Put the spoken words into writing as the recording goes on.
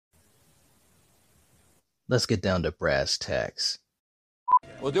let's get down to brass tacks.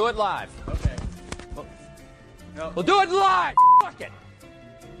 We'll do it live. Okay. We'll do it live. Fuck it.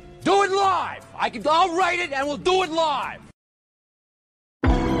 Do it live. I'll write it and we'll do it live.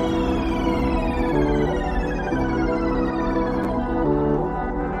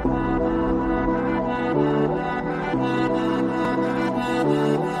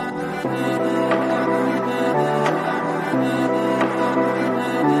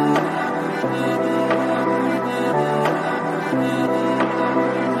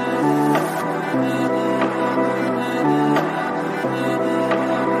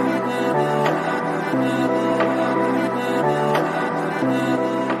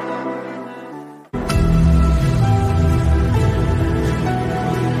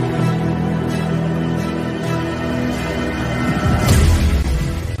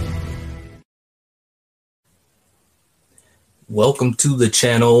 Welcome to the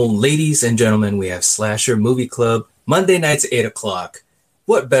channel. Ladies and gentlemen, we have Slasher Movie Club, Monday nights, 8 o'clock.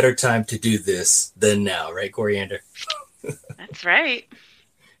 What better time to do this than now, right, Coriander? That's right.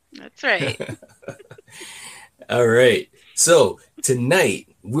 That's right. All right. So tonight,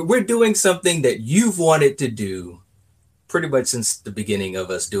 we're doing something that you've wanted to do pretty much since the beginning of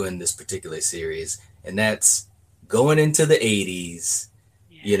us doing this particular series, and that's going into the 80s,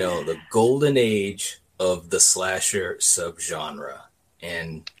 you know, the golden age of the slasher subgenre.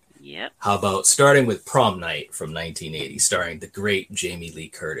 And how about starting with Prom Night from 1980, starring the great Jamie Lee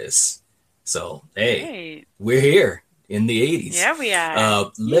Curtis. So, hey, we're here in the 80s. Yeah, we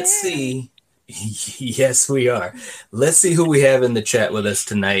are. Let's see. Yes, we are. Let's see who we have in the chat with us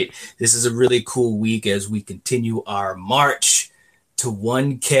tonight. This is a really cool week as we continue our march to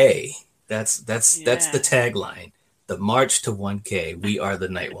 1K. That's the tagline. The march to 1K. We are the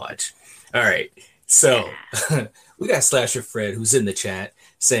Night Watch. All right. So we got Slasher Fred, who's in the chat,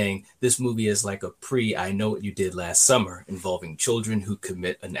 saying this movie is like a I Know What You Did Last Summer, involving children who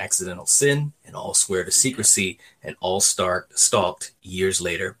commit an accidental sin and all swear to secrecy and all stalked years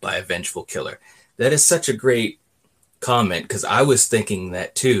later by a vengeful killer. That is such a great comment, because I was thinking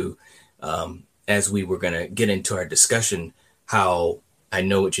that too, as we were going to get into our discussion, how I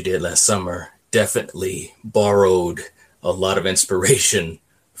Know What You Did Last Summer definitely borrowed a lot of inspiration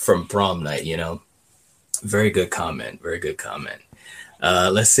from Prom Night, you know. Very good comment. Very good comment.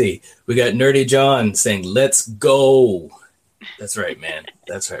 Let's see. We got Nerdy John saying, let's go. That's right, man.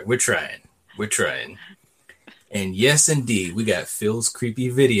 That's right. We're trying. We're trying. And yes, indeed, we got Phil's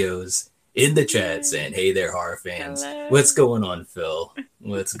Creepy Videos in the chat saying, hey there, horror fans. Hello. What's going on, Phil?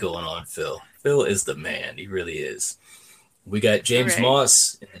 What's going on, Phil? Phil is the man. He really is. We got James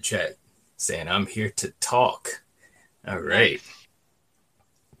Moss in the chat saying, I'm here to talk. All right.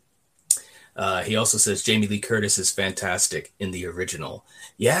 He also says Jamie Lee Curtis is fantastic in the original.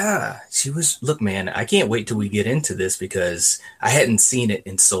 Yeah, she was. Look, man, I can't wait till we get into this because I hadn't seen it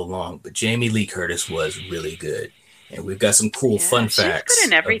in so long. But Jamie Lee Curtis was really good, and we've got some cool fun facts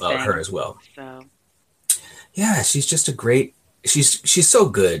about her as well. So, yeah, she's just a great. She's so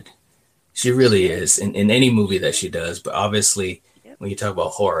good. She really is in any movie that she does. But obviously, when you talk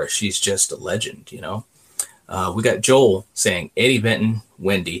about horror, she's just a legend. You know, we got Joel saying Eddie Benton,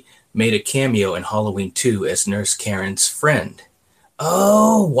 Wendy, made a cameo in Halloween 2 as Nurse Karen's friend.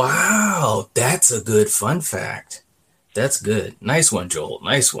 Oh, wow. That's a good fun fact. That's good. Nice one, Joel.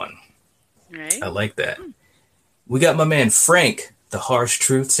 Nice one. Right. I like that. We got my man Frank, the harsh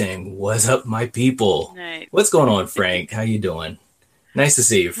truth, saying, what's up, my people? Nice. What's going on, Frank? How you doing? Nice to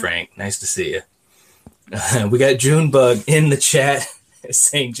see you, Frank. Nice to see you. We got Junebug in the chat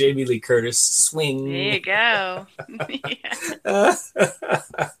saying Jamie Lee Curtis, swing. There you go.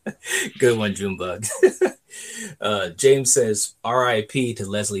 Good one, Junebug. James says, R.I.P. to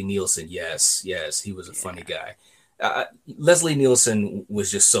Leslie Nielsen. Yes, he was a funny guy. Leslie Nielsen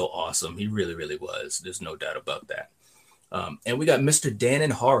was just so awesome. He really, really was. There's no doubt about that. And we got Mr. Dan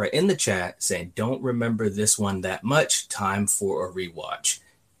and Horror in the chat saying, don't remember this one that much. Time for a rewatch.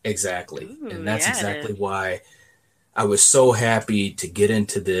 Exactly. Ooh, and that's exactly why I was so happy to get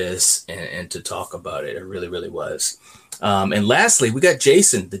into this and to talk about it. It really, really was. And lastly, we got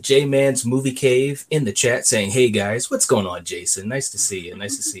Jason, the J-Man's Movie Cave, in the chat saying, hey, guys, what's going on, Jason? Nice to see you.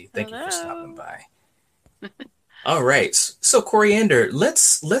 Nice to see you. Thank you for stopping by. All right. So, Coriander,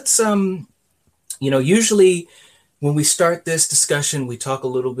 let's usually when we start this discussion, we talk a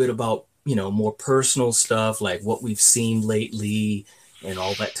little bit about, more personal stuff, like what we've seen lately and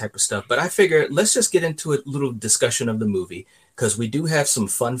all that type of stuff. But I figure let's just get into a little discussion of the movie, because we do have some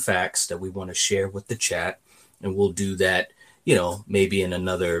fun facts that we want to share with the chat. And we'll do that, maybe in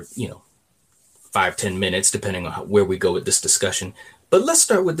another, 5-10 minutes, depending on where we go with this discussion. But let's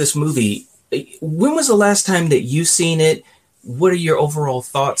start with this movie. when was the last time that you seen it? What are your overall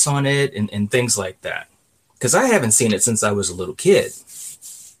thoughts on it and things like that? Because I haven't seen it since I was a little kid.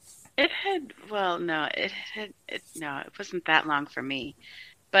 No, it wasn't that long for me,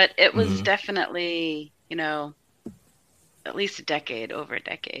 but it was Hmm. definitely, at least over a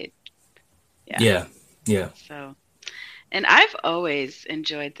decade. Yeah. Yeah, yeah. So, and I've always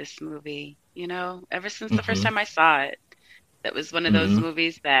enjoyed this movie, ever since the first Hmm. time I saw it. That was one of those Hmm.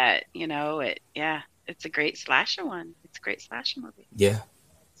 movies that, it's a great slasher one. It's a great slasher movie. Yeah,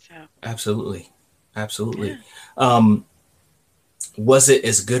 So, absolutely, absolutely. yeah. Um, was it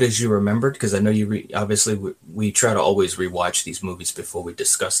as good as you remembered? Because I know obviously we try to always rewatch these movies before we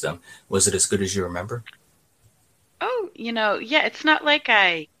discuss them. Was it as good as you remember? Oh, yeah, it's not like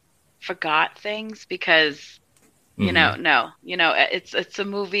I forgot things because, Hmm. no, it's a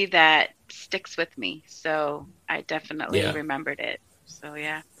movie that sticks with me. So I definitely Yeah. remembered it. So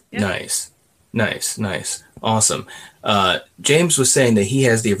yeah. Yep. Nice. Nice. Nice. Awesome. James was saying that he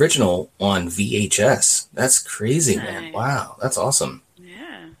has the original on VHS. That's crazy, man. Nice. Wow. That's awesome.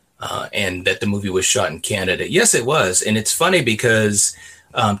 Yeah. And that the movie was shot in Canada. Yes, it was. And it's funny because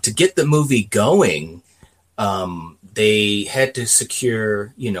to get the movie going, they had to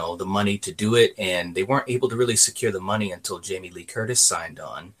secure, the money to do it. And they weren't able to really secure the money until Jamie Lee Curtis signed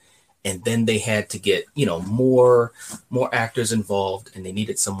on. And then they had to get, more actors involved, and they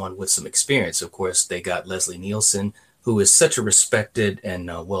needed someone with some experience. Of course, they got Leslie Nielsen, who is such a respected and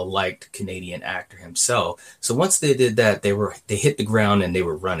well-liked Canadian actor himself. So once they did that, they hit the ground and they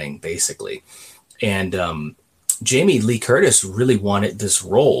were running basically. And Jamie Lee Curtis really wanted this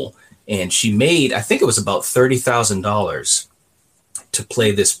role, and she made, I think it was about $30,000 to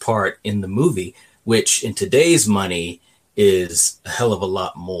play this part in the movie, which in today's money is a hell of a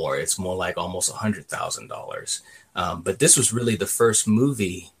lot more. It's more like almost $100,000. But this was really the first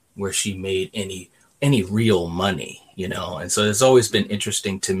movie where she made any real money, And so it's always been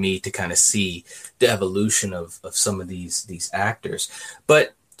interesting to me to kind of see the evolution of some of these actors.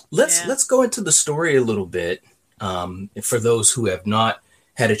 But let's go into the story a little bit. For those who have not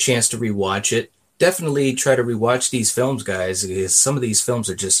had a chance to rewatch it, definitely try to rewatch these films, guys, because some of these films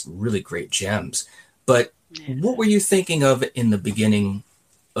are just really great gems. But Yeah. what were you thinking of in the beginning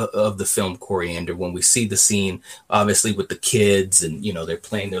of the film Coriander when we see the scene, obviously with the kids and they're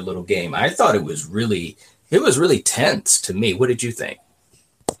playing their little game? I thought it was really tense to me. What did you think?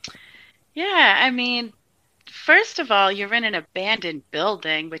 Yeah, I mean, first of all, you're in an abandoned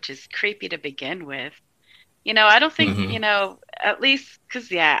building, which is creepy to begin with. I don't think, Hmm. at least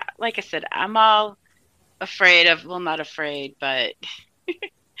because, yeah, like I said, I'm all afraid of, well, not afraid, but,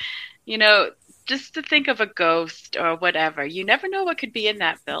 you know, just to think of a ghost or whatever, you never know what could be in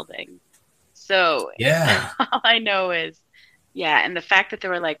that building. So Yeah. all I know is, yeah, and the fact that they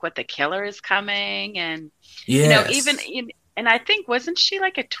were like, what, the killer is coming, and even Yes. and I think wasn't she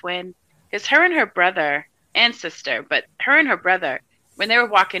like a twin? Because her and her brother and sister, but her and her brother when they were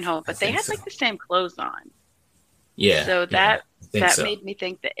walking home, I but they think had so. like the same clothes on. Yeah. So Yeah. that I think that so. made me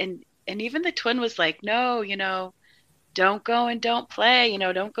think that, and even the twin was like, no, don't go and don't play,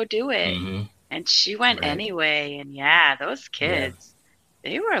 don't go do it. Hmm. And she went Right. anyway. And yeah, those Yeah. kids,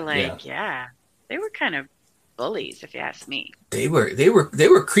 they were Yeah. like, yeah, they were kind of bullies, if you ask me. They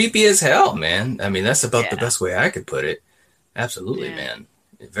were creepy as hell, man. I mean, that's about the Yeah, best way I could put it. Absolutely, yeah, man.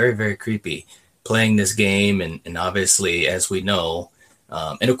 Very, very creepy. Playing this game, and obviously, as we know,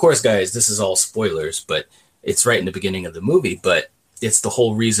 and of course, guys, this is all spoilers, but it's right in the beginning of the movie. But it's the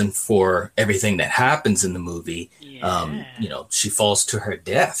whole reason for everything that happens in the movie. yeah. She falls to her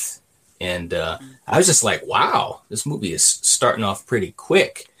death, and Mm, I was just like, wow, this movie is starting off pretty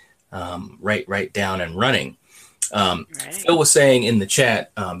quick, right down and running. right. Phil was saying in the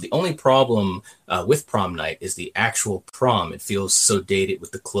chat, the only problem with prom night is the actual prom. It feels so dated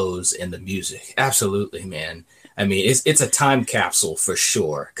with the clothes and the music. Absolutely, man. I mean, it's a time capsule for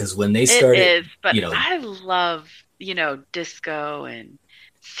sure. Because when they It started, is, but you know, I love, disco and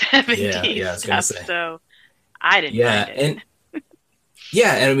yeah, 70s yeah, I was gonna stuff, say, so I didn't mind yeah, it. and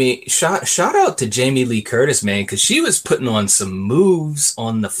yeah, and I mean, shout out to Jamie Lee Curtis, man, because she was putting on some moves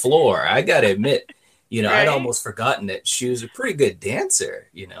on the floor. I gotta admit, I'd Right? almost forgotten that she was a pretty good dancer.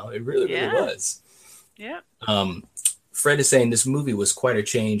 It really, really Yeah. was. Yep. Um, Fred is saying this movie was quite a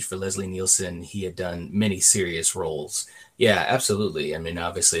change for Leslie Nielsen. He had done many serious roles. Yeah, absolutely. I mean,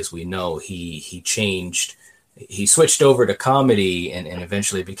 obviously, as we know, he changed. He switched over to comedy and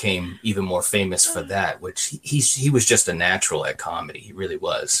eventually became even more famous for that, which he was just a natural at comedy. He really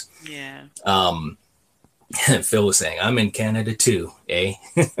was. Yeah. Um, Phil was saying, I'm in Canada too, eh?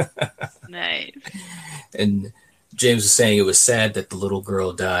 Nice. And James was saying it was sad that the little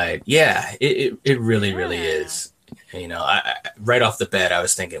girl died. Yeah, it really, really Yeah. is. You know, I right off the bat, I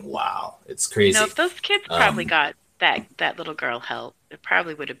was thinking, wow, it's crazy. If those kids probably got that little girl help, it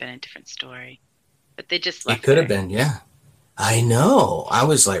probably would have been a different story. But they just It left could have her. been, yeah. I know. I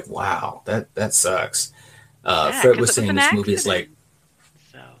was like, wow, that sucks. Yeah, Fred because was it was saying an this movie is like, accident.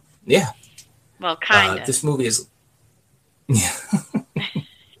 So, yeah, well, kind of. this movie is, yeah.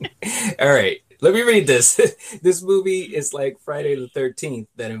 All right, let me read this. This movie is like Friday the 13th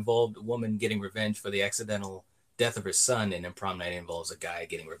that involved a woman getting revenge for the accidental death of her son, and then Prom Night involves a guy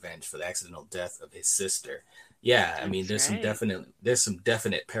getting revenge for the accidental death of his sister. Yeah, I mean, That's right. there's some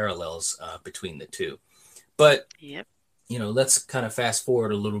definite parallels between the two. But Yep. let's kind of fast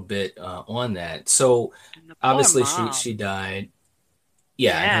forward a little bit on that. So And the poor obviously mom. she died.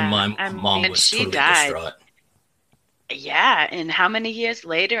 Yeah, and Yeah. her mom And was she totally died. distraught. Yeah. And how many years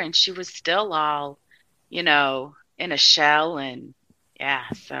later? And she was still all, in a shell. And yeah,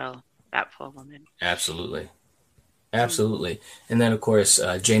 so that poor woman. Absolutely. Mm. Absolutely. And then, of course,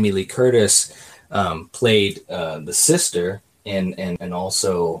 Jamie Lee Curtis played the sister, and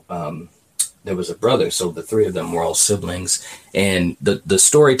also there was a brother. So the three of them were all siblings. And the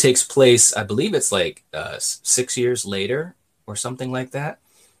story takes place, I believe it's like 6 years later or something like that.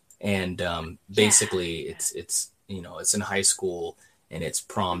 And basically, Yeah. it's in high school and it's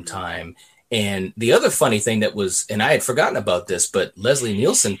prom Mhm. time. And the other funny thing that was, and I had forgotten about this, but Leslie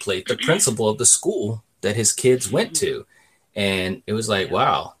Nielsen played the principal of the school that his kids went to. And it was like, Yeah.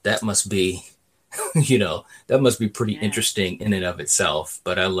 wow, that must be, that must be pretty Yeah. interesting in and of itself.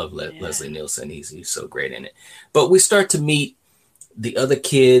 But I love Yeah. Leslie Nielsen. He's so great in it. But we start to meet the other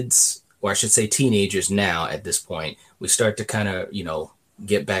kids, or I should say teenagers now at this point. We start to kind of,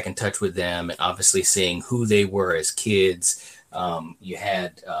 get back in touch with them and obviously seeing who they were as kids. You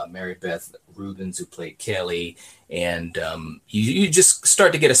had Mary Beth Rubens who played Kelly, and you just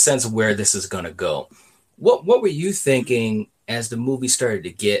start to get a sense of where this is going to go. What were you thinking as the movie started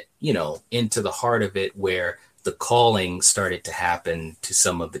to get, into the heart of it, where the calling started to happen to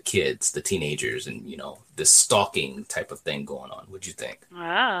some of the kids, the teenagers, and, this stalking type of thing going on? What'd you think?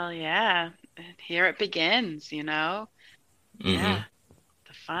 Well, yeah. Here it begins, Mm-hmm. Yeah.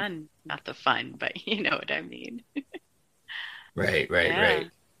 The fun. Not the fun, but you know what I mean. Right, right, Yeah.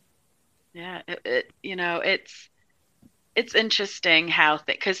 right. Yeah. It's interesting how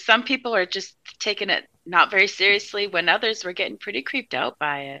because some people are just taking it not very seriously when others were getting pretty creeped out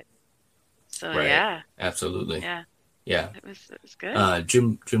by it. So Right. yeah. Absolutely. Yeah. Yeah. It was good.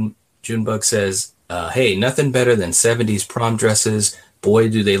 Junebug says, hey, nothing better than 70s prom dresses. Boy,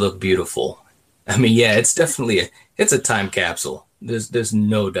 do they look beautiful. I mean, yeah, it's definitely it's a time capsule. There's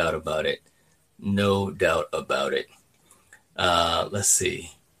no doubt about it. No doubt about it. Let's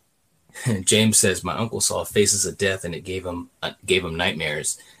see. James says my uncle saw Faces of Death and it gave him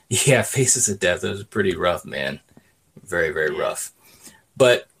nightmares. Yeah, Faces of Death. It was pretty rough, man. Very, very Yeah. rough.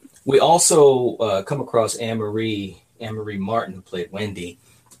 But we also come across Anne-Marie Martin, who played Wendy,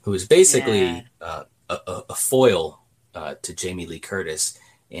 who is Yeah. basically a foil to Jamie Lee Curtis.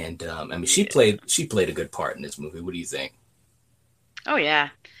 And I mean, she Yeah. played a good part in this movie. What do you think? Oh yeah.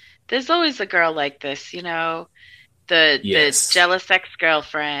 There's always a girl like this, the Yes, jealous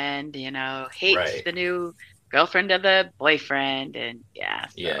ex-girlfriend, hates right. the new girlfriend of the boyfriend, and yeah,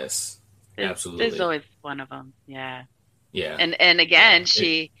 so Yes, there's absolutely. always one of them, yeah. Yeah, And yeah. again,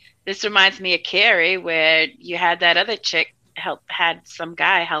 this reminds me of Carrie, where you had that other chick had some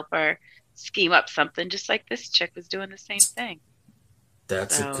guy help her scheme up something, just like this chick was doing the same thing.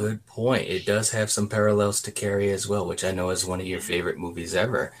 That's a So good point. It does have some parallels to Carrie as well, which I know is one of your yeah, favorite movies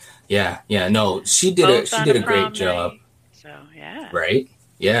ever. Yeah, yeah. No, yeah. she did a Both she on did a a great prom job. night. So yeah, Right?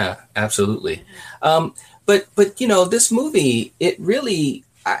 Yeah, absolutely. yeah. But this movie, it really,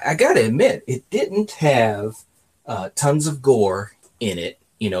 I gotta admit, it didn't have tons of gore in it.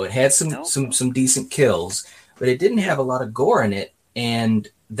 It had some Nope. some some decent kills, but it didn't Yep. have a lot of gore in it, and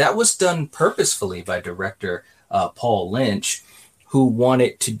that was done purposefully by director Paul Lynch, who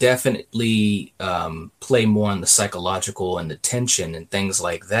wanted to definitely play more on the psychological and the tension and things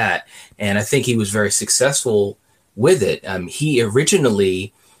like that. And I think he was very successful with it. He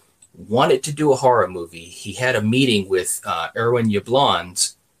originally wanted to do a horror movie. He had a meeting with Erwin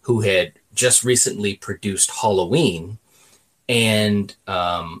Yablans, who had just recently produced Halloween. And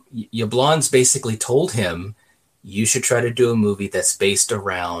Yablans basically told him, you should try to do a movie that's based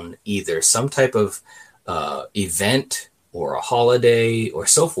around either some type of event or a holiday or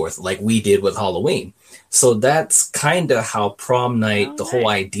so forth, like we did with Halloween. So that's kind of how Prom Night, Oh, the whole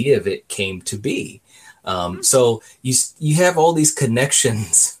nice. idea of it came to be. So you have all these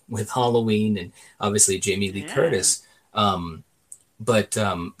connections with Halloween and obviously Jamie Lee Yeah. Curtis.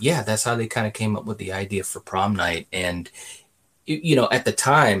 Yeah, that's how they kind of came up with the idea for prom night. And at the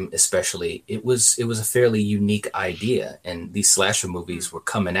time, especially, it was a fairly unique idea, and these slasher movies were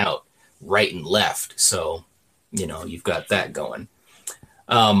coming out right and left. So, you've got that going.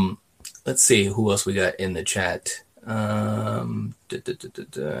 Let's see who else we got in the chat.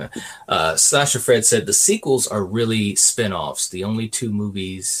 Sasha Fred said the sequels are really spin-offs. The only two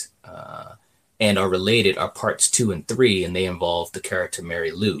movies and are related are parts 2 and 3, and they involve the character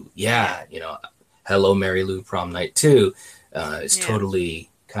Mary Lou. Yeah, Hello Mary Lou Prom Night 2 is totally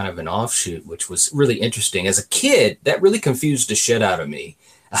kind of an offshoot, which was really interesting. As a kid, that really confused the shit out of me.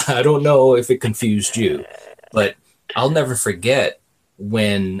 I don't know if it confused you, but I'll never forget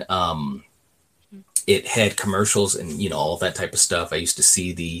when it had commercials and all that type of stuff. I used to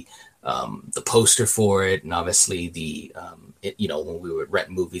see the poster for it, and obviously when we would rent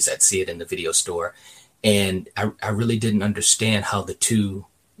movies, I'd see it in the video store, and I really didn't understand how the two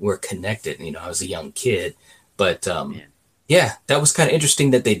were connected. I was a young kid, but that was kind of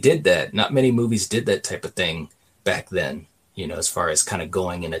interesting that they did that. Not many movies did that type of thing back then. As far as kind of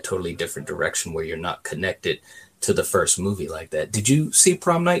going in a totally different direction where you're not connected to the first movie like that. Did you see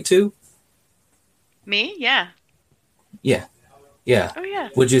Prom Night too? Me? Yeah. Yeah. Oh, yeah.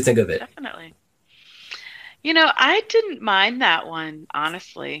 What'd you think of it? Definitely. I didn't mind that one,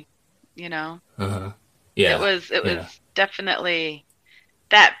 honestly. Uh-huh. Yeah. It was definitely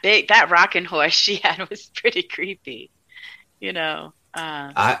that rocking horse she had was pretty creepy.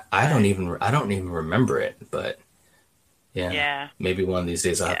 I don't even remember it, but yeah. Maybe one of these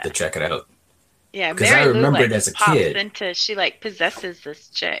days I'll have to check it out. Yeah, because I remember it as a kid. She possesses this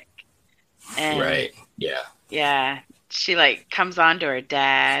chick. And right. Yeah. Yeah. She comes on to her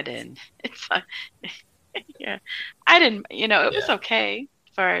dad, and it's like, yeah. I didn't, it was okay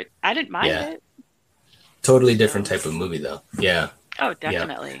I didn't mind it. Totally different type of movie though. Yeah. Oh,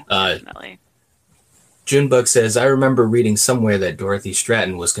 definitely. Yeah. Definitely. Junebug says, I remember reading somewhere that Dorothy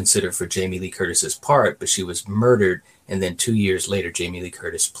Stratton was considered for Jamie Lee Curtis's part, but she was murdered. And then 2 years later, Jamie Lee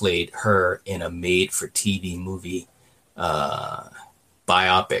Curtis played her in a made-for-TV movie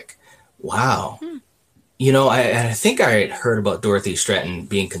biopic. Wow. I think I had heard about Dorothy Stratton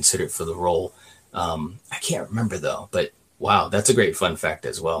being considered for the role. I can't remember though, but wow, that's a great fun fact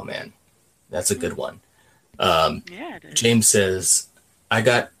as well, man. That's a good one. James says, I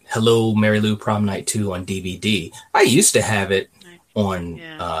got Hello Mary Lou Prom Night 2 on DVD. I used to have it on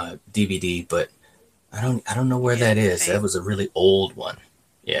DVD, but I don't know where that is. That was a really old one.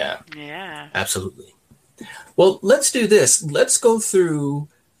 Yeah. Yeah. Absolutely. Well, let's do this. Let's go through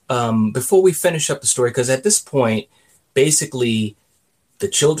before we finish up the story, because at this point, basically, the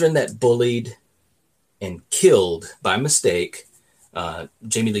children that bullied and killed by mistake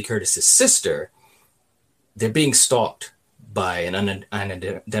Jamie Lee Curtis's sister, they're being stalked by an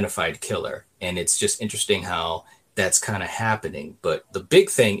unidentified killer. And it's just interesting how that's kind of happening. But the big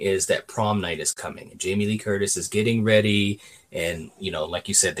thing is that prom night is coming, and Jamie Lee Curtis is getting ready. And, like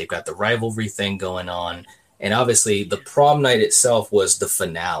you said, they've got the rivalry thing going on. And obviously the prom night itself was the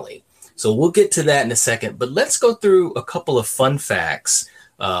finale. So we'll get to that in a second, but let's go through a couple of fun facts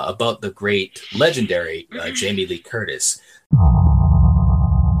about the great legendary Jamie Lee Curtis.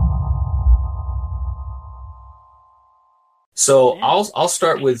 So I'll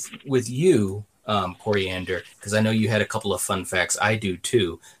start with you, Coriander, because I know you had a couple of fun facts. I do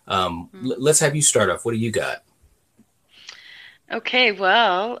too. Let's have you start off. What do you got? Okay,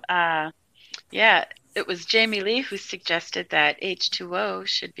 well, it was Jamie Lee who suggested that H2O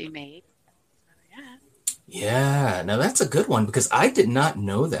should be made. Yeah, now that's a good one, because I did not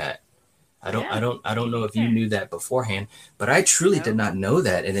know that. I don't know if you knew that beforehand, but I truly did not know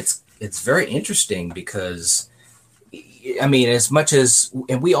that, and it's very interesting because, I mean, as much as,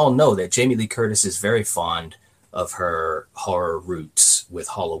 and we all know that Jamie Lee Curtis is very fond of her horror roots with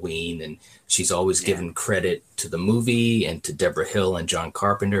Halloween, and she's always given credit to the movie and to Deborah Hill and John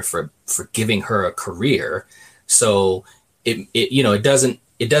Carpenter for giving her a career. So it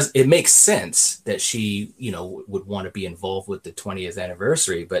makes sense that she, would want to be involved with the 20th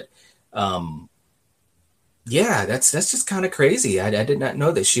anniversary. But that's just kind of crazy. I did not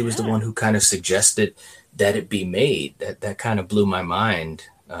know that she was the one who kind of suggested that it be made. That kind of blew my mind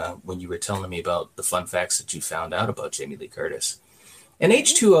when you were telling me about the fun facts that you found out about Jamie Lee Curtis. And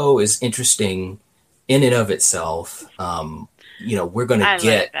H2O is interesting in and of itself. We're going to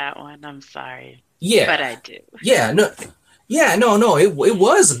get like that one. I'm sorry. Yeah. But I do. Yeah. No. Yeah. No. It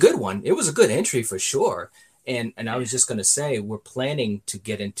was a good one. It was a good entry for sure. And I was just going to say, we're planning to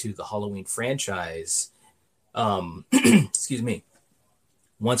get into the Halloween franchise excuse me,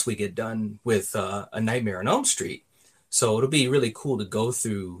 once we get done with A Nightmare on Elm Street. So it'll be really cool to go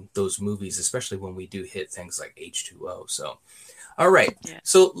through those movies, especially when we do hit things like H2O. So, all right. Yeah.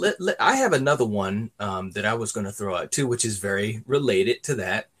 So I have another one that I was going to throw out too, which is very related to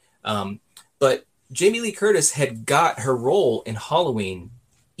that. But Jamie Lee Curtis had got her role in Halloween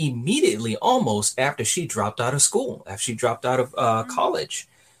immediately, almost after she dropped out of school, after she dropped out of college.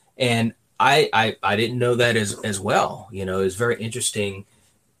 And I didn't know that as well. You know, it's very interesting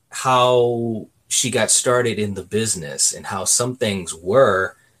how she got started in the business and how some things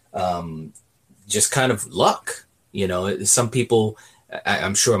were just kind of luck. You know, some people,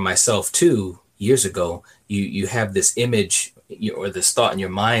 I'm sure myself too, years ago, you have this image or this thought in your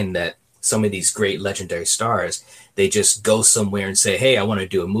mind that some of these great legendary stars, they just go somewhere and say, hey, I want to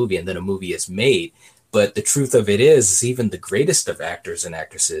do a movie, and then a movie is made. But the truth of it is even the greatest of actors and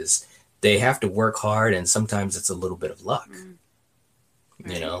actresses, they have to work hard, and sometimes it's a little bit of luck.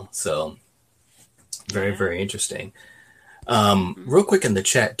 You know, so very, very interesting. Real quick in the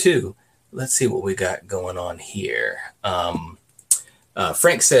chat too, let's see what we got going on here.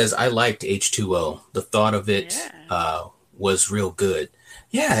 Frank says, I liked H2O. The thought of it was real good.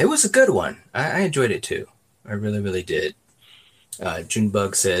 Yeah, it was a good one. I enjoyed it too. I really, really did.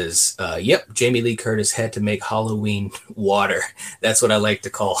 Junebug says, yep, Jamie Lee Curtis had to make Halloween water. That's what I like to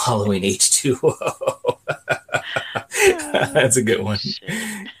call Halloween H2O. That's a good one.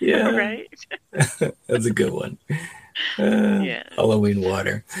 Yeah. Right. That's a good one. Halloween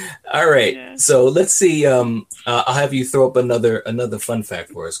water. All right. Yeah. So let's see. I'll have you throw up another fun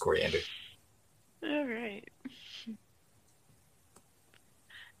fact for us, Coriander. All right.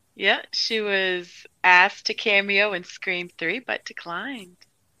 Yeah, she was asked to cameo in Scream 3, but declined.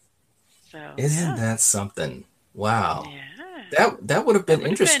 So isn't that something? Wow. Yeah. That would have been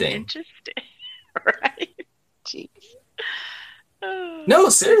interesting. Right? Jeez. Oh. No,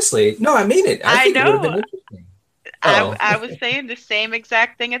 seriously. No, I mean it. I think it would have been interesting. I was saying the same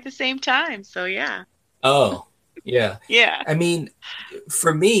exact thing at the same time. So yeah. Oh, yeah. Yeah. I mean,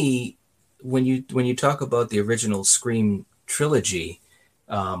 for me, when you talk about the original Scream trilogy,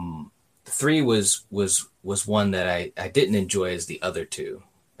 3 was one that I didn't enjoy as the other two.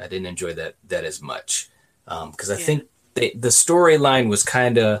 I didn't enjoy that as much because I think the storyline was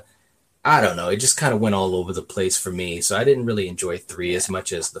kind of, I don't know, it just kind of went all over the place for me. So I didn't really enjoy 3 as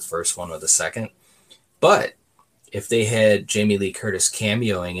much as the first one or the second. But if they had Jamie Lee Curtis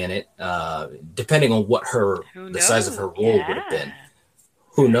cameoing in it, depending on what the size of her role would have been,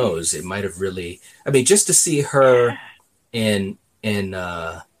 who knows? It might have really, I mean, just to see her in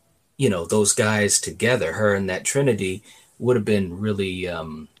those guys together, her and that Trinity, would have been really,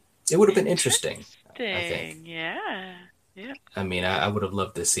 it would have been interesting, I think. Yeah. I mean, I would have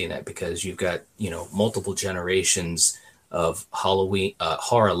loved to see that because you've got, multiple generations of Halloween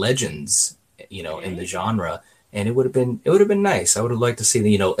horror legends, in the genre. And it would have been nice. I would have liked to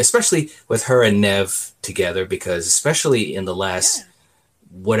see especially with her and Nev together, because especially in the last,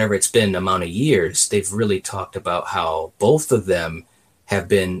 whatever it's been amount of years, they've really talked about how both of them have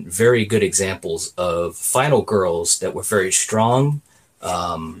been very good examples of final girls that were very strong,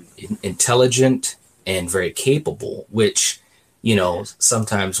 intelligent, and very capable, which,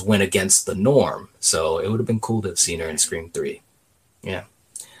 sometimes went against the norm. So it would have been cool to have seen her in Scream 3. Yeah.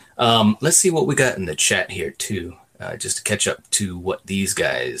 Let's see what we got in the chat here too, just to catch up to what these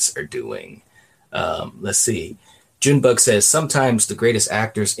guys are doing. Let's see. Junebug says, sometimes the greatest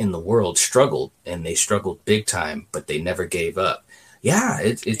actors in the world struggled, and they struggled big time, but they never gave up. Yeah,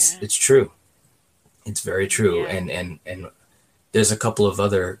 it's true. It's very true. Yeah. And there's a couple of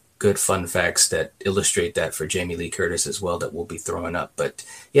other good fun facts that illustrate that for Jamie Lee Curtis as well that we'll be throwing up. But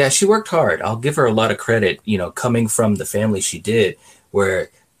yeah, she worked hard. I'll give her a lot of credit, coming from the family she did,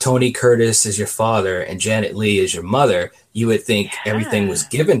 where Tony Curtis is your father and Janet Leigh is your mother. You would think everything was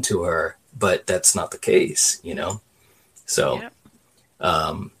given to her, but that's not the case, So,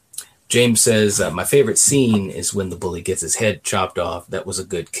 James says, my favorite scene is when the bully gets his head chopped off. That was a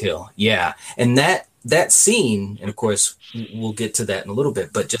good kill. Yeah. And that scene, and of course we'll get to that in a little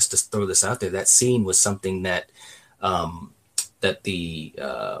bit, but just to throw this out there, that scene was something that the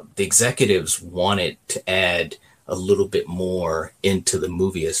executives wanted to add a little bit more into the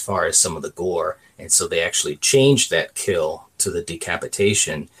movie as far as some of the gore. And so they actually changed that kill to the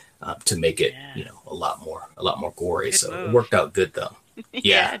decapitation to make it, a lot more gory. Good so move. It worked out good though.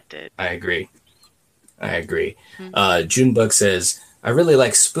 Yeah, it did. I agree. Mm-hmm. Junebug says, I really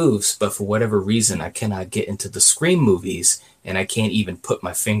like spoofs, but for whatever reason, I cannot get into the Scream movies, and I can't even put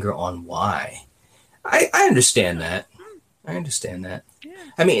my finger on why. I understand that. Yeah.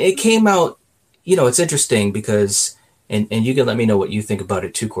 I mean, it came out it's interesting because, and you can let me know what you think about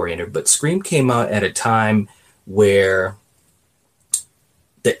it too, Coriander, but Scream came out at a time where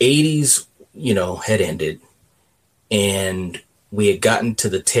the 80s, had ended, and we had gotten to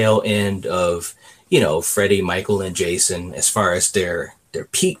the tail end of, Freddie, Michael, and Jason as far as their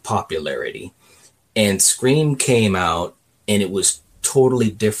peak popularity. And Scream came out, and it was totally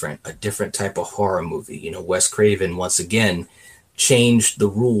different, a different type of horror movie. Wes Craven, once again, changed the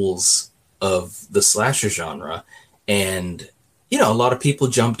rules of the slasher genre. And, a lot of people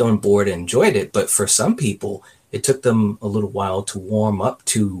jumped on board and enjoyed it. But for some people, it took them a little while to warm up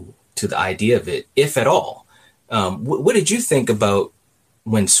to the idea of it, if at all. What did you think about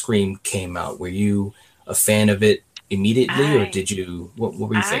when Scream came out? Were you a fan of it immediately, or did you? What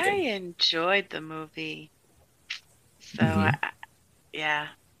were you thinking? I enjoyed the movie, so Mm-hmm. yeah,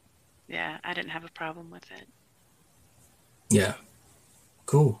 I didn't have a problem with it. Yeah,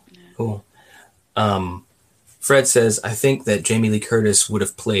 cool, Yeah. cool. Fred says, I think that Jamie Lee Curtis would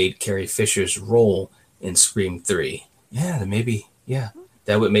have played Carrie Fisher's role in Scream 3. Yeah, maybe. Yeah,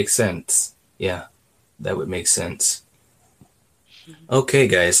 that would make sense. Yeah, that would make sense. Okay,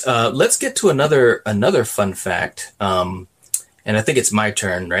 guys, let's get to another fun fact. And I think it's my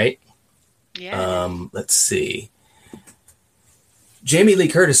turn, right? Yeah. Let's see. Jamie Lee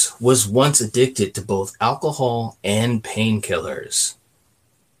Curtis was once addicted to both alcohol and painkillers.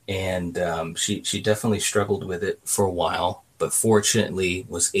 And she definitely struggled with it for a while, but fortunately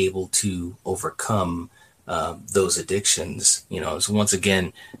was able to overcome those addictions. It's once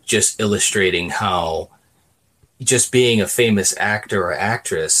again just illustrating how just being a famous actor or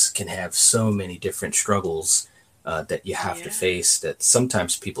actress can have so many different struggles that you have to face that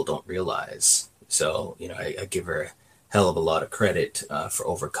sometimes people don't realize. So, I give her a hell of a lot of credit for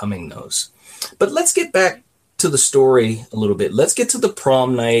overcoming those. But let's get back to the story a little bit. Let's get to the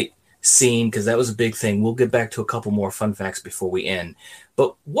prom night scene because that was a big thing. We'll get back to a couple more fun facts before we end.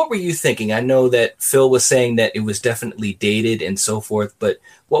 But what were you thinking? I know that Phil was saying that it was definitely dated and so forth, but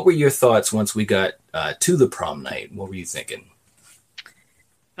what were your thoughts once we got to the prom night? What were you thinking?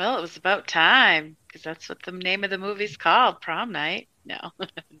 Well, it was about time because that's what the name of the movie's called, Prom Night. No,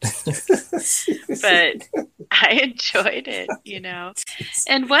 but I enjoyed it.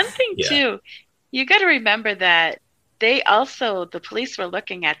 And one thing Yeah. too, you got to remember that the police were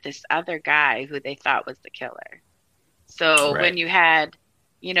looking at this other guy who they thought was the killer. So when Right. you had,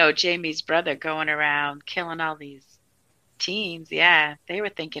 Jamie's brother going around killing all these teens, yeah, they were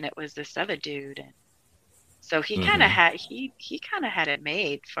thinking it was this other dude. And so he kind of Hmm. had he kind of had it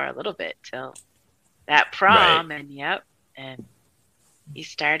made for a little bit till that Right. prom, and yep, and he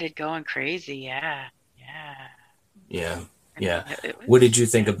started going crazy. Yeah, yeah. Yeah. I Yeah. mean, it What was did you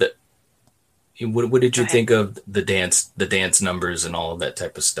think yeah. of what did Go you ahead. think of the dance numbers and all of that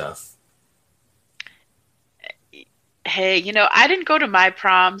type of stuff? Hey, I didn't go to my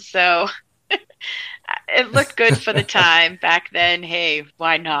prom, so it looked good for the time back then. Hey,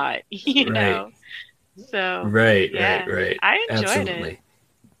 why not? Right. So Right, right, yeah, right. I enjoyed it. Absolutely.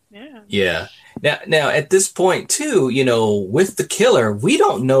 Yeah. Yeah. Now at this point too, with the killer, we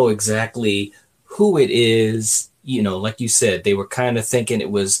don't know exactly who it is. Like you said, they were kind of thinking it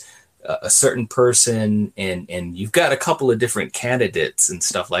was a certain person, and you've got a couple of different candidates and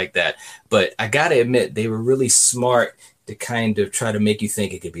stuff like that. But I got to admit, they were really smart to kind of try to make you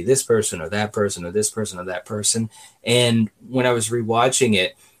think it could be this person or that person or this person or that person. And when I was rewatching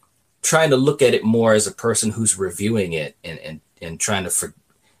it, trying to look at it more as a person who's reviewing it and trying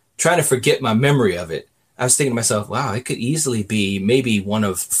to forget my memory of it. I was thinking to myself, wow, it could easily be maybe one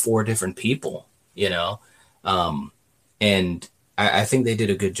of four different people, you know? And I think they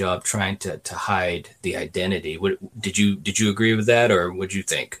did a good job trying to hide the identity. Did you agree with that, or what'd you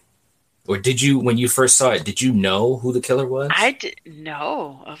think? Or did you, when you first saw it, did you know who the killer I was? did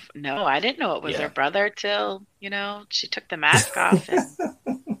no, I didn't know it was her Yeah. brother till, she took the mask off and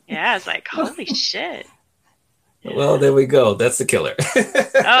yeah, I was like, holy shit. Well, Yeah. there we go. That's the killer.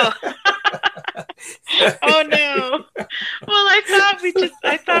 Oh, oh no. Well,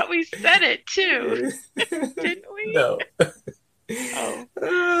 I thought we said it too, didn't we? No. Oh,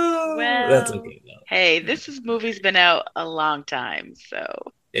 Oh, that's well. okay though. Hey, movie's been out a long time,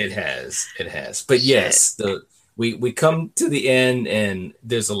 so It has. It has. But shit. yes, we come to the end and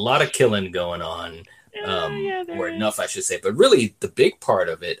there's a lot of killing going on. Yeah, Or there is. enough, I should say. But really the big part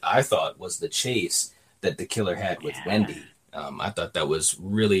of it, I thought, was the chase that the killer had with Yeah. Wendy. I thought that was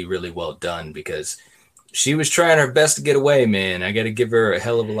really, really well done because she was trying her best to get away, man. I got to give her a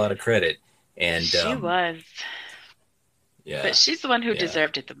hell of a lot of credit. And She was, but yeah, she's the one who yeah.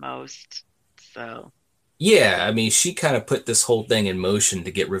 deserved it the most. So, Yeah, I mean, she kind of put this whole thing in motion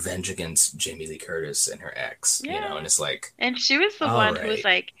to get revenge against Jamie Lee Curtis and her ex, Yeah. and it's like, And she was the all one who was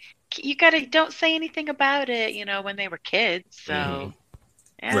right. like, you gotta don't say anything about it, when they were kids. Hmm. So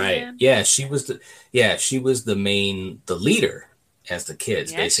yeah, Right. man. Yeah, she was the the leader as the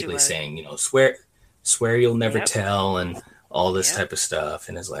kids, Yeah, she basically was. saying, swear you'll never Yep. tell and all this Yep. type of stuff.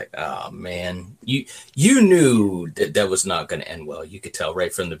 And it's like, oh man, you knew that that was not going to end well. You could tell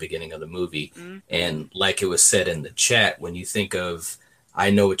right from the beginning of the movie. Hmm. And like it was said in the chat, when you think of I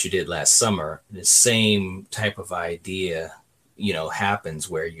Know What You Did Last Summer, the same type of idea, happens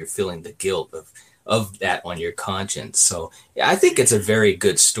where you're feeling the guilt of that on your conscience. So yeah, I think it's a Yeah. very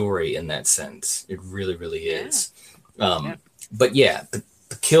good story in that sense. It really, really Yeah. is. Um, Yep. but yeah, the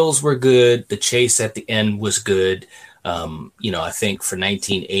kills were good. The chase at the end was good. I think for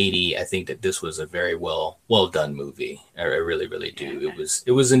 1980, I think that this was a very well done movie. I really, really do. Yeah.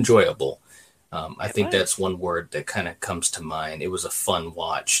 It was enjoyable. I It think was. that's one word that kind of comes to mind. It was a fun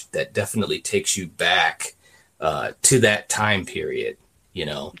watch that definitely takes you back to that time period. You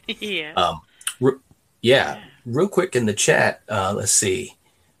know, Yeah. um, re- yeah. Yeah. Real quick in the chat, let's see.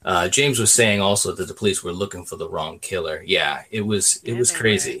 James was saying also that the police were looking for the wrong killer. Yeah, it Yeah, was they were.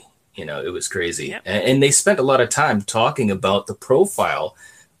 crazy. It was crazy, Yep. and they spent a lot of time talking about the profile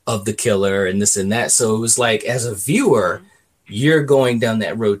of the killer and this and that. So it was like, as a viewer, Hmm. you're going down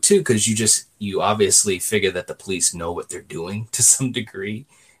that road too, because you obviously figure that the police know what they're doing to some degree,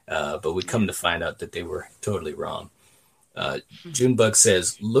 but we come Yep. to find out that they were totally wrong. Uh, Junebug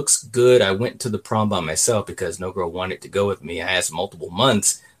says, looks good. I went to the prom by myself because no girl wanted to go with me. I asked multiple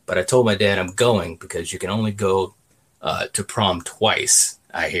months, but I told my dad I'm going because you can only go to prom twice.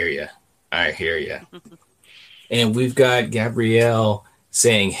 I hear you. I hear you. And we've got Gabrielle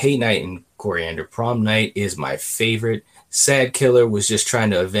saying, hey, Night and Coriander, prom night is my favorite. Sad Killer was just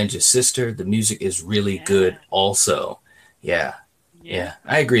trying to avenge his sister. The music is really good Yeah. also. Yeah, Yeah. yeah,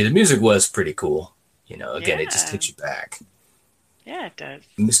 I agree. The music was pretty cool. Again, it just Yeah. takes you back. Yeah, it does.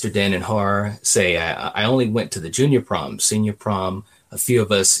 Mr. Dan and Har say, I only went to the junior prom, senior prom. A few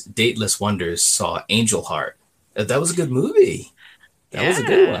of us dateless wonders saw Angel Heart. That was a good movie. That was a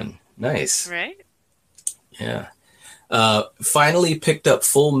good Yeah. one. Nice. Right? Yeah. Finally picked up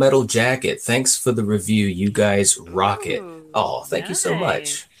Full Metal Jacket. Thanks for the review. You guys rock it. Ooh, Oh, thank you so nice.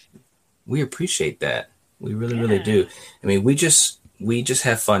 much. We appreciate that. We really, really Yeah. do. I mean, we just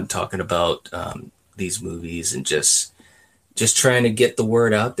have fun talking about these movies and just trying to get the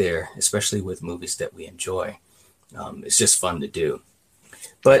word out there, especially with movies that we enjoy. It's just fun to do.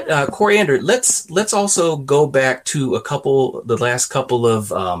 But Yeah. Coriander, let's also go back to the last couple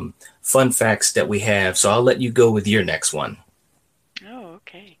of fun facts that we have. So I'll let you go with your next one. Oh,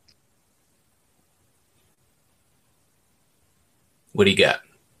 okay. What do you got?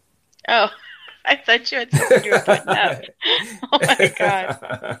 Oh, I thought you had something you were putting up. Oh my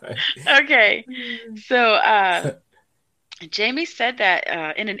God. Okay. So, Jamie said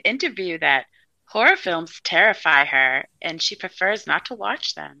that in an interview that horror films terrify her and she prefers not to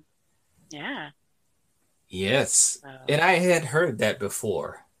watch them. Yeah. Yes, So and I had heard that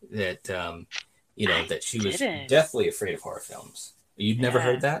before. That I that she was didn't. deathly afraid of horror films. You'd never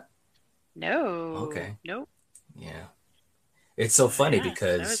heard Yeah. that? No. Okay, Nope. yeah. It's so So funny yeah, that was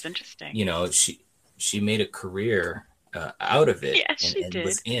because interesting. she made a career out of it Yeah, and she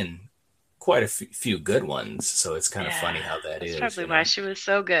was did. in quite a few good ones. So it's kind of Yeah. funny how that That's is, probably why she was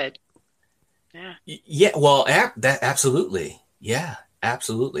so good. Yeah. Yeah, well, that absolutely. Yeah,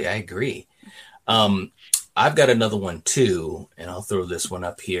 absolutely. I agree. Um, I've got another one too, and I'll throw this one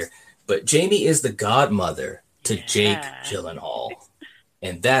up here. But Jamie is the godmother to Jake Yeah. Gyllenhaal,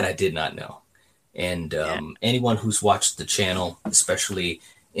 and that I did not know. And Yeah. anyone who's watched the channel, especially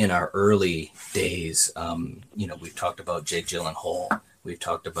in our early days, we've talked about Jake Gyllenhaal. We've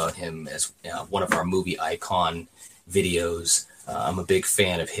talked about him as one of our movie icon videos. I'm a big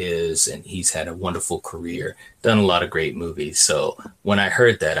fan of his, and he's had a wonderful career, done a lot of great movies. So when I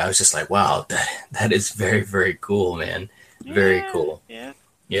heard that, I was just like, wow, that is very, very cool, man. Very Yeah. cool. Yeah.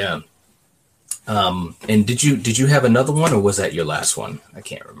 Yeah. And did you have another one, or was that your last one? I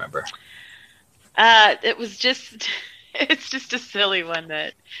can't remember. It was just, it's just a silly one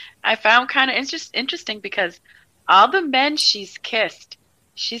that I found kind of interesting because all the men she's kissed,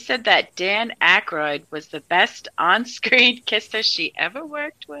 she said that Dan Aykroyd was the best on-screen kisser she ever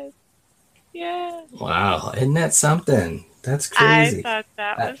worked with. Yeah, Wow, isn't that something? That's I crazy. thought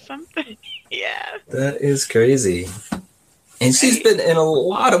that That, was something. Yeah, that is crazy. And she's right? been in a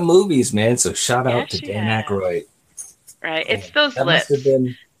lot of movies, man. So shout Yeah, out to she Dan has. Aykroyd. Right. It's Man, those that must have lips.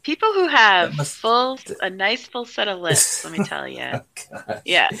 been People who that have must. a nice full set of lips, let me tell you. Oh, gosh.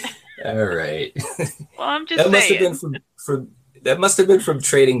 Yeah. All right. Well, I'm just That must have been saying. from that must have been from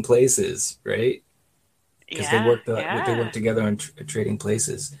Trading Places, right? Because Yeah, they worked yeah, together on Trading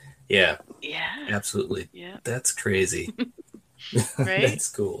Places. Yeah, yeah, absolutely. yeah. That's crazy. Right? That's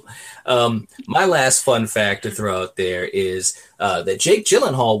cool. My last fun fact to throw out there is that Jake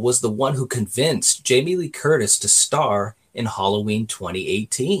Gyllenhaal was the one who convinced Jamie Lee Curtis to star in Halloween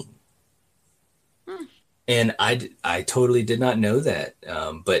 2018. Hmm, And I totally did not know that.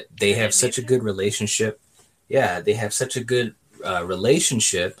 But they I have didn't such a either. good relationship. Yeah, they have such a good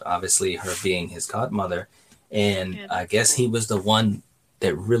relationship. Obviously, her being his godmother, and Yeah, I that's guess he cool. was the one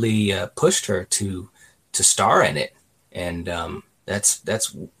that really pushed her to star in it. And Hmm,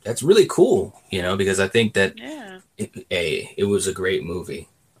 that's really cool, because I think that yeah, it was a great movie.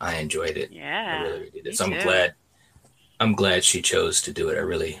 I enjoyed it. I yeah. really, really did. Me So too. I'm glad she chose to do it. I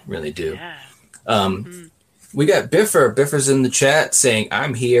really, really do. Yeah. Um, Mm-hmm. we got Biffer. Biffer's in the chat saying,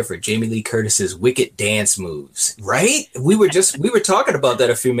 "I'm here for Jamie Lee Curtis's wicked dance moves." Right? We were talking about that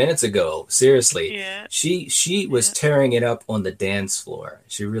a few minutes ago. Seriously, Yeah, she was yeah, tearing it up on the dance floor.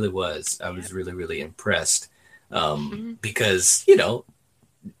 She really was. I yeah. was really, really impressed. Mhm. Because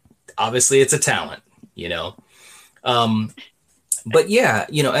obviously it's a talent. You know. Um, but yeah,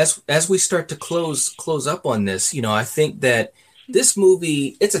 as we start to close up on this, I think that this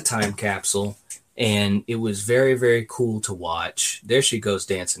movie, it's a time capsule, and it was very, very cool to watch. There she goes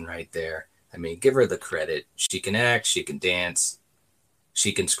dancing right there. I mean, give her the credit. She can act, she can dance,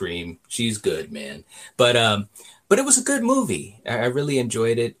 she can scream. She's good, man. But it was a good movie. I really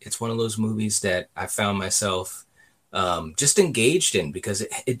enjoyed it. It's one of those movies that I found myself just engaged in because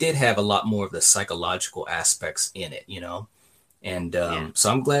it did have a lot more of the psychological aspects in it. And Yeah. so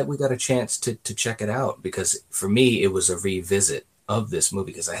I'm glad we got a chance to check it out because for me, it was a revisit of this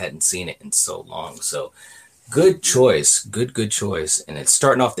movie because I hadn't seen it in so long. So good Mhm. choice. Good choice. And it's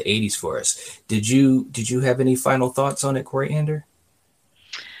starting off the 80s for us. Did you have any final thoughts on it, Coriander?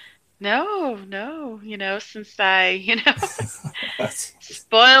 No, no, since I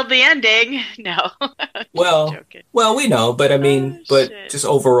spoiled the ending. No, just well, joking. well, we know, but I Oh, mean, but shit. just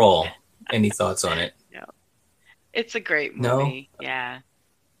overall, any thoughts on it? No, it's a great No? movie. Yeah.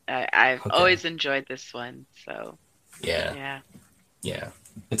 I've Okay. always enjoyed this one. So, Yeah. yeah, Yeah.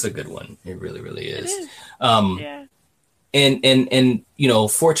 It's a good one. It really, really it is. is. Um, Yeah. and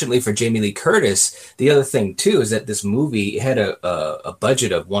fortunately for Jamie Lee Curtis, the other thing too is that this movie had a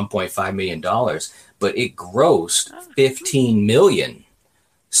budget of 1.5 million dollars, but it grossed Oh, 15 million. oh,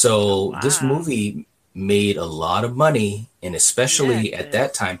 So this wow. movie made a lot of money, and Yeah, it especially at did.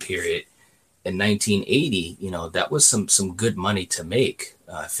 that time period in 1980, that was some good money to make,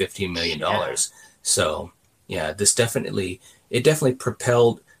 $15 million Yeah. dollars. So yeah, it definitely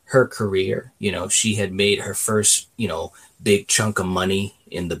propelled her career. She had made her first big chunk of money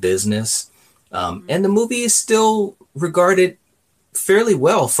in the business, Hmm. and the movie is still regarded fairly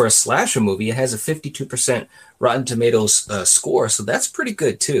well for a slasher movie. It has a 52% Rotten Tomatoes score, so that's pretty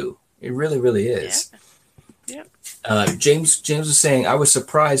good too. It really, really Yeah. is. Yep. James was saying I was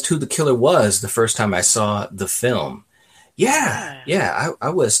surprised who the killer was the first time I saw the film. Yeah, Yeah. yeah, I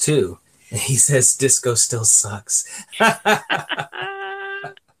was too. And he says disco still sucks.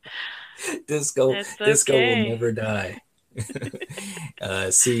 disco It's disco will okay. never die.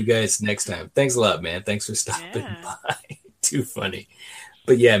 See you guys next time. Thanks a lot, man. Thanks for stopping Yeah. by. Too funny.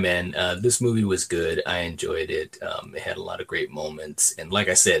 But yeah, man, this movie was good. I enjoyed it. It had a lot of great moments, and like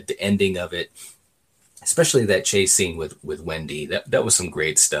I said, the ending of it, especially that chase scene with Wendy, that was some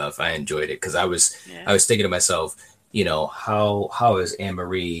great stuff. I enjoyed it because Yeah. I was thinking to myself, how is Anne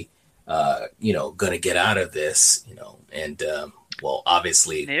Marie, gonna get out of this, and well,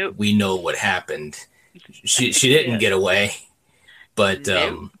 obviously Nope. we know what happened. She didn't Yeah. get away, but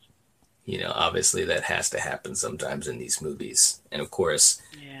Nope. obviously that has to happen sometimes in these movies. And of course,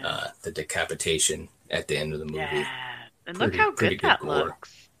 Yeah. the decapitation at the end of the movie, Yeah. And look pretty how pretty good good that gore.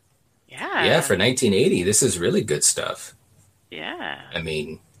 looks. Yeah, Yeah. for 1980, this is really good stuff. Yeah. I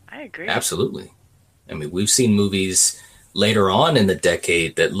mean, I agree. absolutely. I mean, we've seen movies later on in the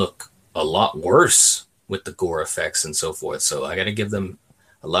decade that look a lot worse with the gore effects and so forth. So I got to give them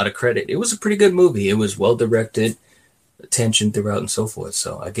a lot of credit. It was a pretty good movie. It was well directed, attention throughout, and so forth.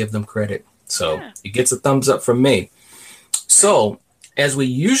 So I give them credit. So Yeah. it gets a thumbs up from me. Right. So, as we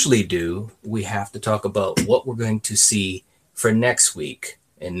usually do, we have to talk about what we're going to see for next week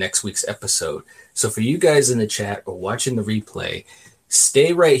in next week's episode. So, for you guys in the chat or watching the replay,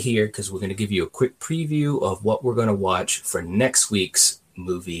 stay right here because we're going to give you a quick preview of what we're going to watch for next week's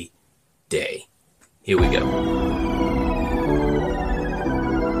movie day. Here we go.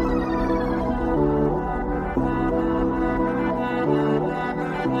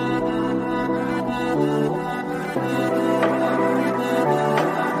 All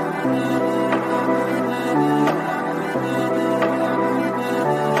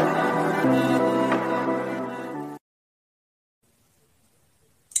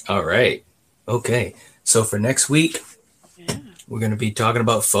right. Okay. So for next week, we're going to be talking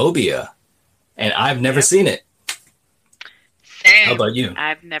about Phobia. And I've never seen it. Same. How about you?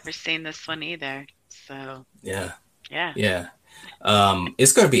 I've never seen this one either. So Yeah. Yeah.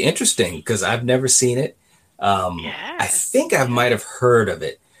 It's going to be interesting because I've never seen it. I think I might have heard of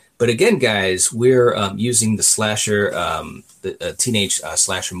it. But again, guys, we're using the slasher, the teenage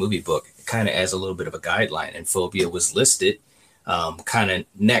slasher movie book kind of as a little bit of a guideline. And Phobia was listed kind of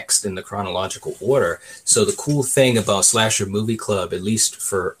next in the chronological order. So the cool thing about Slasher Movie Club, at least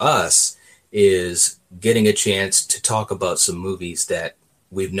for us, is getting a chance to talk about some movies that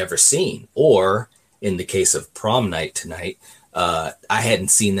we've never seen. Or in the case of Prom Night tonight, I hadn't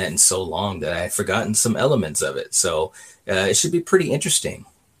seen that in so long that I had forgotten some elements of it. So it should be pretty interesting.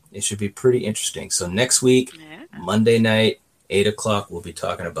 So next week, Monday night, 8 o'clock, we'll be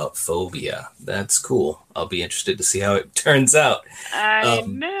talking about Phobia. That's cool. I'll be interested to see how it turns out. I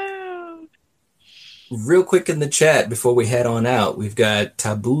know. Real quick in the chat before we head on out, we've got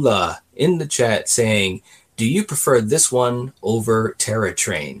Tabula in the chat saying, do you prefer this one over Terror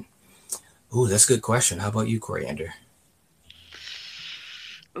Train? Ooh, that's a good question. How about you, Coriander?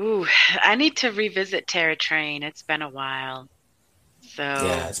 Ooh, I need to revisit Terror Train. It's been a while. So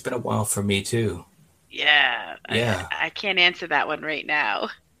yeah, it's been a while for me too. Yeah. I can't answer that one right now.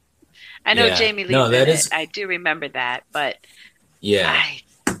 I know Yeah. Jamie Lee's No, that in is- it. I do remember that, but Yeah.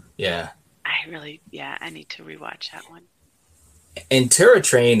 I really, I need to rewatch that one. And Terror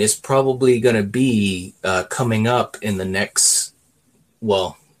Train is probably going to be coming up in the next,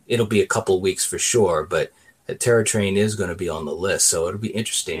 well, it'll be a couple weeks for sure, but Terror Train is going to be on the list. So it'll be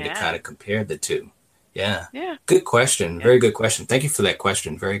interesting to kind of compare the two. Yeah. Good question. Very good question. Thank you for that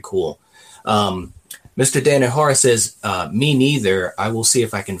question. Very cool. Mr. Dan O'Hara says, me neither. I will see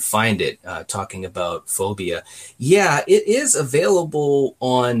if I can find it, talking about Phobia. Yeah, it is available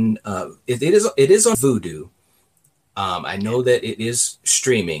on, it is on Vudu. I know that it is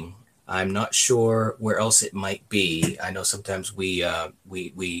streaming. I'm not sure where else it might be. I know sometimes we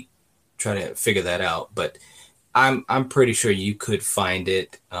try to figure that out, but I'm pretty sure you could find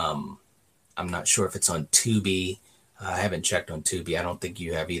it. I'm not sure if it's on Tubi. I haven't checked on Tubi. I don't think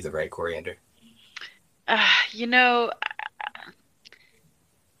you have either, right, Coriander?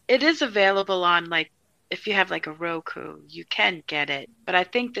 It is available on, like, if you have like a Roku, you can get it. But I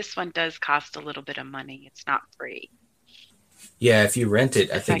think this one does cost a little bit of money. It's not free. Yeah, if you rent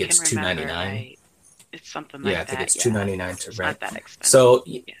it, I think it's $2.99. $2.99. Right. It's something like that. Yeah, I think it's $2.99 to It's rent. not that expensive. So,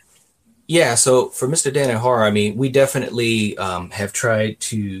 yeah, so for Mr. Dan O'Hara, I mean, we definitely have tried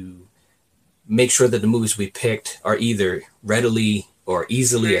to make sure that the movies we picked are either readily or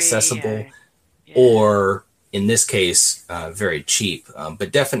easily Free, accessible, or in this case, very cheap.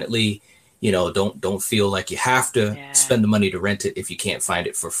 But definitely, don't feel like you have to spend the money to rent it if you can't find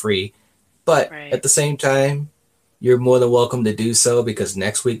it for free. But at the same time, you're more than welcome to do so, because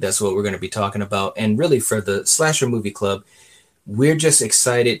next week, that's what we're going to be talking about. And really, for the Slasher Movie Club, we're just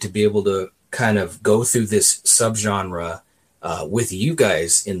excited to be able to kind of go through this subgenre with you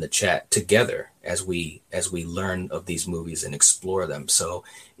guys in the chat together as we learn of these movies and explore them. So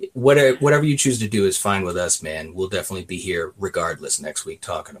whatever you choose to do is fine with us, man. We'll definitely be here regardless next week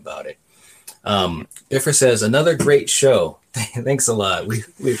talking about it. Biffer says, another great show. Thanks a lot.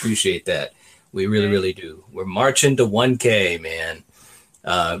 We appreciate that. We really, really do. We're marching to 1K, man.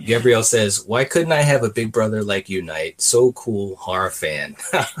 Gabrielle says, why couldn't I have a big brother like you, Knight? So cool, horror fan.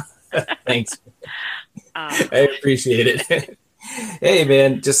 Thanks. I appreciate it. Hey,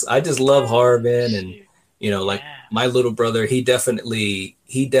 man, I just love horror, man. And, like my little brother, he definitely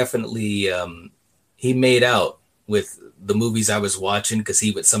he made out with the movies I was watching, because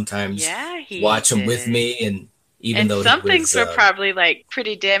he would sometimes watch them with me. And even though some things were probably like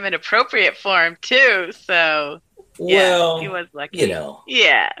pretty damn inappropriate for him too. So he was lucky.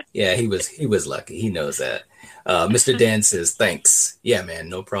 Yeah, he was lucky. He knows that. Mr. Dan says, thanks. Yeah, man,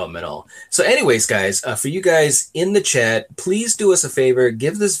 no problem at all. So anyways, guys, for you guys in the chat, please do us a favor.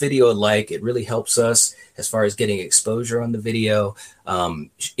 Give this video a like. It really helps us as far as getting exposure on the video.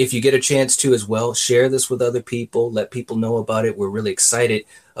 If you get a chance to as well, share this with other people. Let people know about it. We're really excited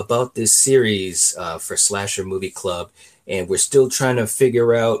about this series for Slasher Movie Club. And we're still trying to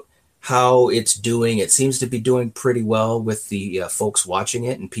figure out how it's doing. It seems to be doing pretty well with the folks watching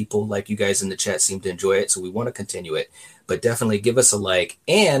it, and people like you guys in the chat seem to enjoy it. So we want to continue it, but definitely give us a like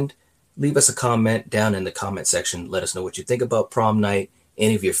and leave us a comment down in the comment section. Let us know what you think about Prom Night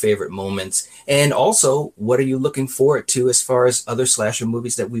any of your favorite moments, and also what are you looking forward to as far as other slasher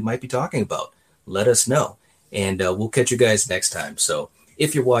movies that we might be talking about. Let us know, and we'll catch you guys next time. So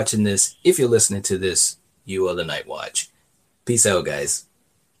if you're watching this, if you're listening to this, you are the Night Watch. Peace out, guys.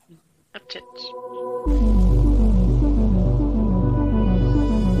 Up,